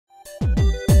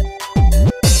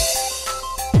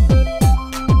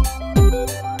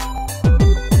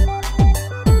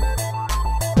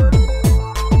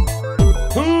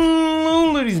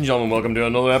welcome to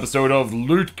another episode of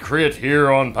Loot Crate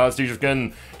here on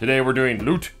PasticheofSkin. Today we're doing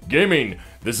Loot Gaming.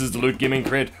 This is the Loot Gaming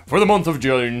Crate for the month of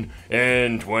June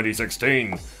in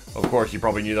 2016. Of course, you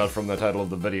probably knew that from the title of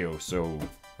the video, so,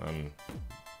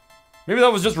 maybe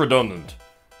that was just redundant.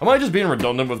 Am I just being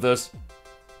redundant with this?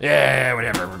 Yeah,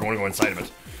 whatever, we're going to go inside of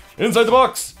it. Inside the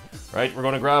box! Right, we're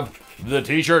going to grab the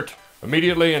t-shirt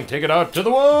immediately and take it out to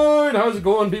the wide. How's it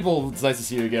going, people? It's nice to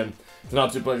see you again. It's an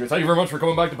absolute pleasure. Thank you very much for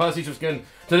coming back to PasticheofSkin.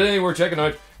 Today we're checking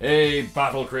out a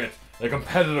battle crate, a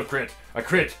competitive crate, a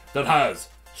crate that has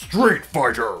Street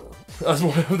Fighter as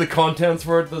one of the contents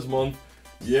for it this month.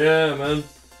 Yeah, man.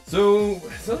 So,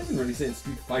 it's not even really saying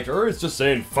Street Fighter, it's just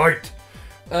saying fight.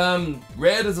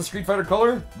 Red is a Street Fighter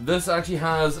color. This actually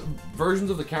has versions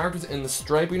of the characters in the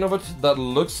striping of it that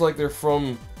looks like they're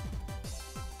from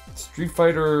Street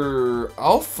Fighter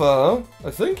Alpha,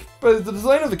 I think. But the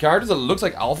design of the characters, it looks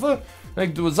like Alpha.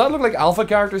 Like, does that look like Alpha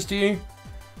characters to you?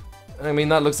 I mean,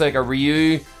 that looks like a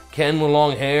Ryu, Ken with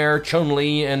long hair,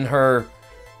 Chun-Li in her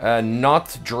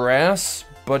not dress,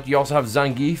 but you also have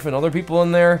Zangief and other people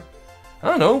in there. I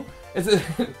don't know.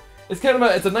 It's kind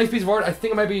of it's a nice piece of art. I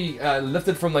think it might be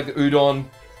lifted from like the Udon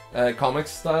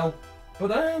comics style. But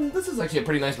this is actually a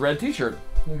pretty nice red t-shirt.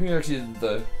 Who actually did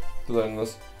the design of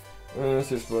this? It's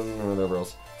just whatever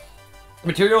else. The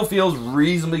material feels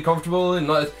reasonably comfortable and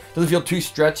it doesn't feel too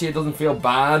stretchy, it doesn't feel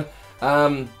bad.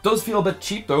 Does feel a bit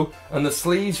cheap though, and the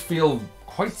sleeves feel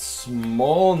quite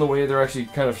small in the way they're actually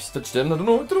kind of stitched in. I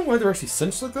don't know why they're actually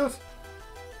cinched like that.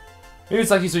 Maybe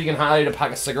it's actually so you can hide a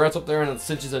pack of cigarettes up there and it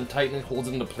cinches in tight and it holds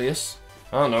it into place.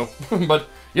 I don't know. But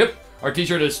yep, our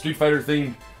t-shirt is Street Fighter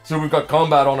themed, so we've got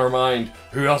combat on our mind.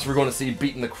 Who else we're going to see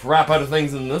beating the crap out of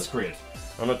things in this crate?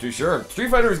 I'm not too sure. Street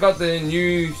Fighter's got the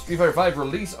new Street Fighter 5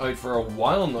 release out for a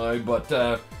while now, but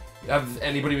have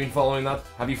anybody been following that?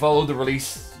 Have you followed the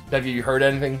release? Have you heard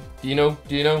anything? Do you know?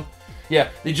 Do you know? Yeah,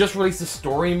 they just released the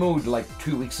story mode like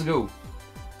 2 weeks ago.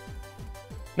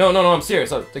 No, I'm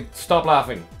serious. Like, stop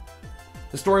laughing.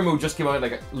 The story mode just came out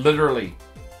like literally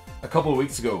a couple of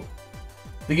weeks ago.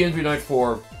 The game's been out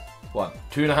for, what,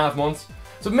 2.5 months?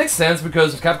 So it makes sense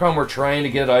because Capcom were trying to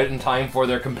get it out in time for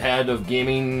their competitive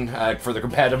gaming, for their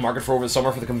competitive market for over the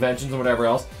summer, for the conventions and whatever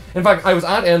else. In fact, I was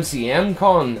at MCM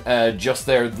Con just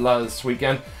there last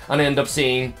weekend, and I ended up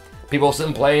seeing people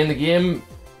sitting playing the game,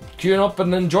 queuing up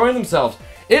and enjoying themselves.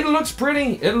 It looks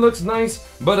pretty, it looks nice,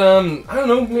 but I don't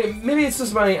know, maybe it's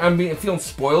just I'm feeling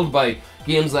spoiled by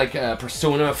games like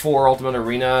Persona 4 Ultimate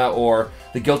Arena, or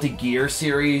the Guilty Gear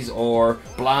series, or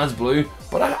BlazBlue.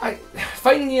 But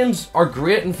fighting games are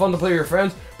great and fun to play with your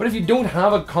friends, but if you don't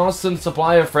have a constant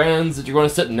supply of friends that you're going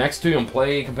to sit next to and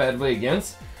play competitively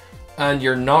against, and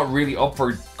you're not really up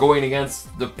for going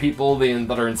against the people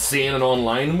that are insane and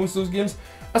online in most of those games,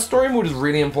 a story mode is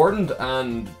really important,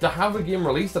 and to have a game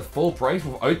released at full price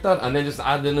without that, and then just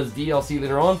add in as DLC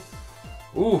later on,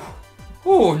 ooh.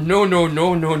 Oh, no,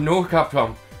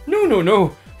 Capcom.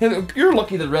 No. You're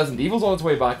lucky that Resident Evil's on its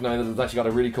way back now that it's actually got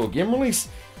a really cool game release.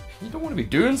 You don't want to be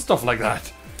doing stuff like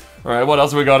that. Alright, what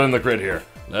else have we got in the crate here?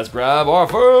 Let's grab our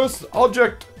first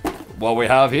object. What we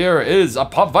have here is a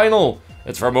pop vinyl.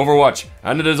 It's from Overwatch,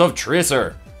 and it is of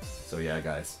Tracer. So yeah,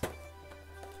 guys.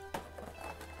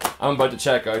 I'm about to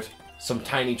check out some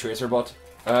tiny Tracer bot.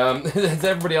 Has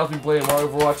everybody else been playing more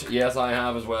Overwatch? Yes, I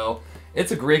have as well.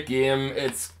 It's a great game.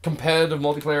 Its competitive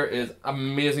multiplayer is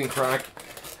amazing crack.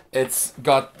 It's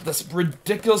got this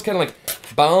ridiculous kind of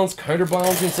like balance,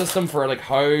 counterbalancing system for like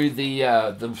how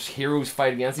the heroes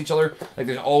fight against each other. Like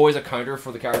there's always a counter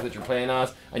for the character that you're playing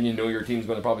as, and you know your team's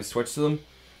going to probably switch to them.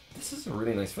 This is a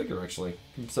really nice figure actually,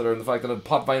 considering the fact that the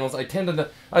pop vinyls,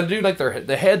 I do like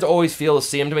the heads always feel the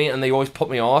same to me, and they always put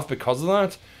me off because of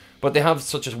that. But they have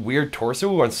such a weird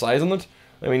torso and size on it.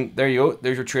 I mean, there you go.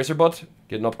 There's your Tracer butt.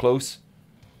 Getting up close.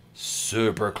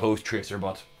 Super close Tracer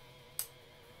butt.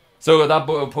 So that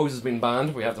pose has been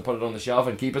banned. We have to put it on the shelf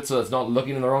and keep it so it's not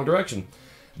looking in the wrong direction.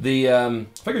 The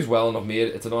figure's well enough made.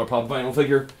 It's another pop vinyl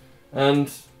figure.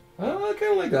 And I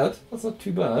kind of like that. That's not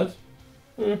too bad.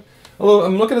 Although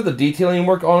I'm looking at the detailing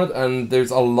work on it, and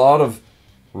there's a lot of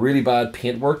really bad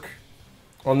paint work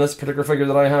on this particular figure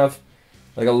that I have.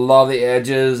 Like a lot of the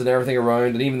edges and everything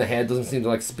around, and even the head doesn't seem to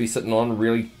like be sitting on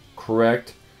really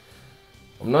correct.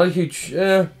 I'm not a huge.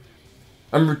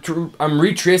 I'm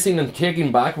retracing and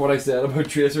taking back what I said about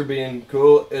Tracer being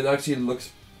cool. It actually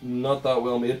looks not that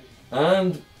well made,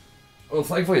 and well,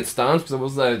 thankfully it stands because I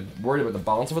was worried about the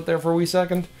balance of it there for a wee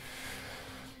second.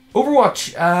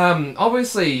 Overwatch,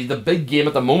 obviously the big game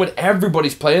at the moment,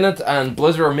 everybody's playing it, and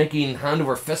Blizzard are making hand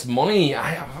over fist money.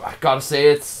 I gotta say,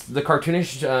 it's the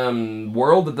cartoonish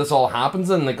world that this all happens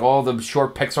in, like all the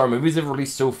short Pixar movies they've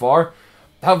released so far.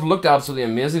 have looked absolutely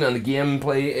amazing, and the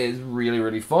gameplay is really,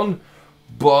 really fun.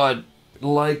 But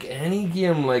like any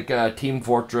game, like Team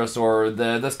Fortress or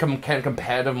this kind of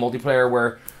competitive multiplayer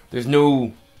where there's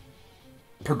no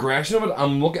progression of it,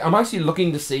 I'm actually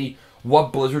looking to see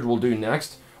what Blizzard will do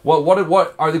next. What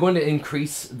are they going to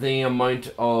increase the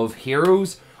amount of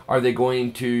heroes? Are they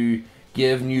going to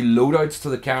give new loadouts to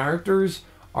the characters?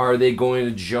 Are they going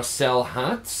to just sell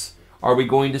hats? Are we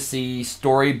going to see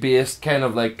story-based kind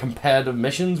of like competitive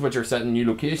missions which are set in new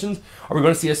locations? Are we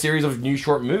going to see a series of new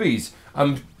short movies?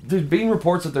 There's been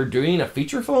reports that they're doing a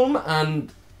feature film,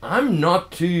 and I'm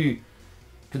not too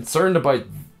concerned about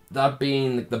that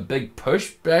being like the big push,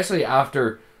 especially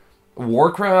after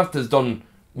Warcraft has done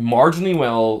marginally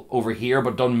well over here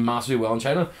but done massively well in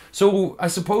China. So I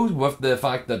suppose with the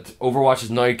fact that Overwatch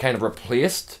is now kind of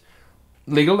replaced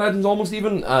League of Legends almost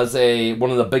even as one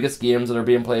of the biggest games that are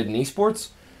being played in esports,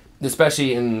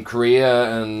 especially in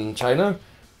Korea and China,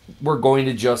 we're going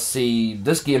to just see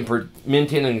this game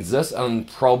maintaining exist, and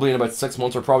probably in about 6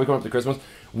 months, or probably coming up to Christmas,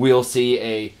 we'll see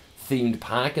a themed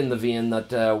pack in the vein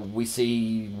that we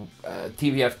see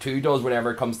TVF2 does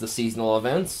whenever it comes to seasonal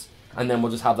events, and then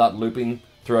we'll just have that looping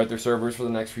throughout their servers for the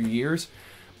next few years.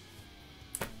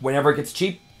 Whenever it gets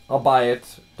cheap, I'll buy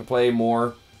it to play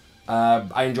more.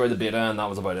 I enjoyed the beta, and that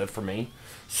was about it for me.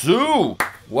 So,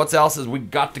 what else is we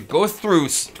got to go through?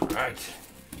 Alright.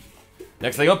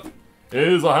 Next thing up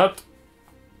is a hat.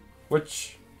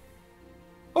 Which,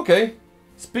 okay.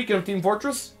 Speaking of Team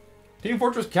Fortress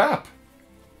cap.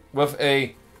 With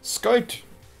a Scout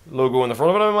logo in the front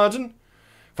of it, I imagine.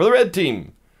 For the red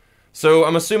team. So,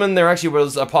 I'm assuming there actually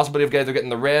was a possibility of either getting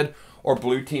the red or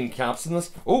blue team caps in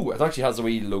this. Oh, it actually has a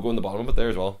wee logo in the bottom of it there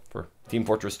as well. For Team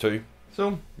Fortress 2.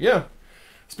 So, yeah.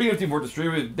 Speaking of Team Fortress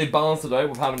 3, they balanced it out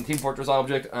with having a Team Fortress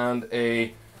object and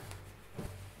a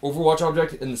Overwatch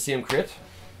object in the same crate.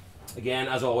 Again,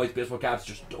 as always, baseball caps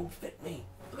just don't fit me.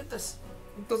 Look at this.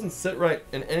 It doesn't sit right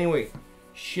in any way,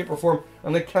 shape or form.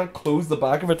 And they can't close the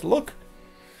back of it. Look.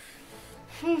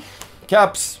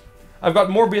 Caps. I've got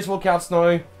more baseball caps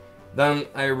now than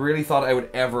I really thought I would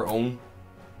ever own.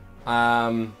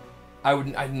 I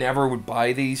never would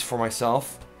buy these for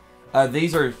myself.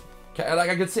 These are... Like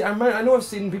I could see, I know I've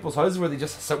seen people's houses where they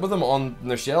just sit with them on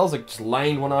their shelves, like just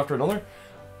lined one after another.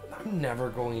 I'm never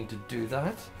going to do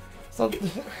that. It's not,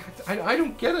 I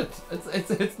don't get it.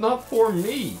 It's not for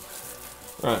me.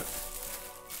 Right.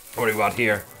 What do we got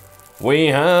here? We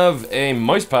have a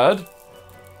mouse pad,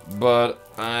 but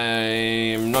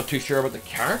I'm not too sure about the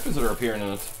characters that are appearing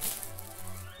in it.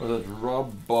 What is it?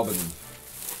 Rob Bobbin.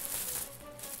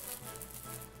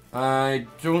 I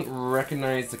don't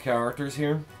recognize the characters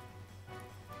here.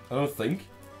 I don't think.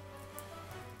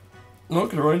 I'm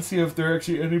looking around to see if there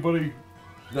actually anybody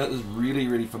that is really,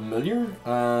 really familiar.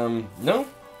 No.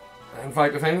 In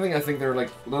fact, if anything, I think they're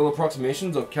like little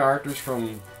approximations of characters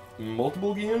from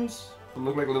multiple games. They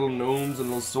look like little gnomes and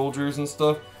little soldiers and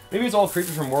stuff. Maybe it's all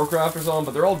creatures from Warcraft or something,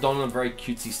 but they're all done in a very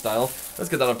cutesy style. Let's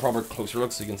get that a proper closer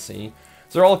look so you can see.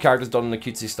 So they're all characters done in a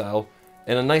cutesy style,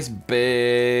 in a nice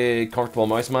big comfortable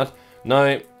mouse mat.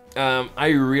 Now, I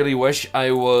really wish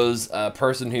I was a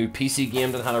person who PC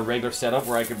gamed and had a regular setup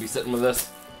where I could be sitting with this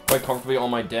quite comfortably on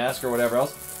my desk or whatever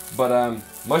else. But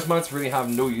mouse mats really have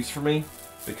no use for me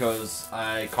because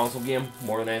I console game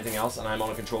more than anything else, and I'm on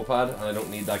a control pad, and I don't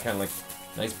need that kind of like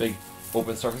nice big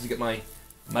open surface to get my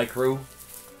micro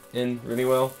in really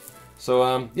well.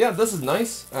 So yeah, this is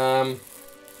nice,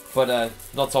 but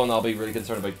not something I'll be really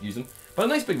concerned about using. But a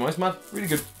nice big mouse mat, really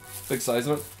good big size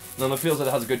of it. And it feels that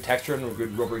it has a good texture and a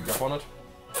good rubbery grip on it.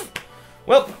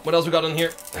 Well, what else we got in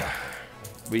here?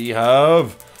 We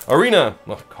have Arena.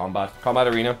 Well, Combat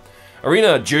Arena.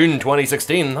 Arena, June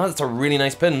 2016. That's a really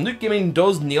nice pin. Luke Gaming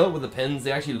does nail it with the pins.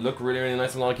 They actually look really, really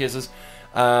nice in a lot of cases.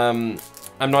 I'm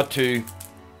not too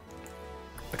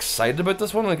excited about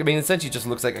this one. Like, I mean, essentially it just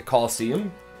looks like a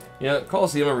Coliseum. Yeah,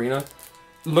 Coliseum Arena.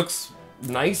 Looks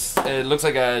nice. It looks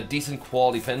like a decent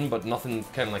quality pin, but nothing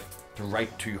kind of like to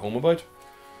write too home about.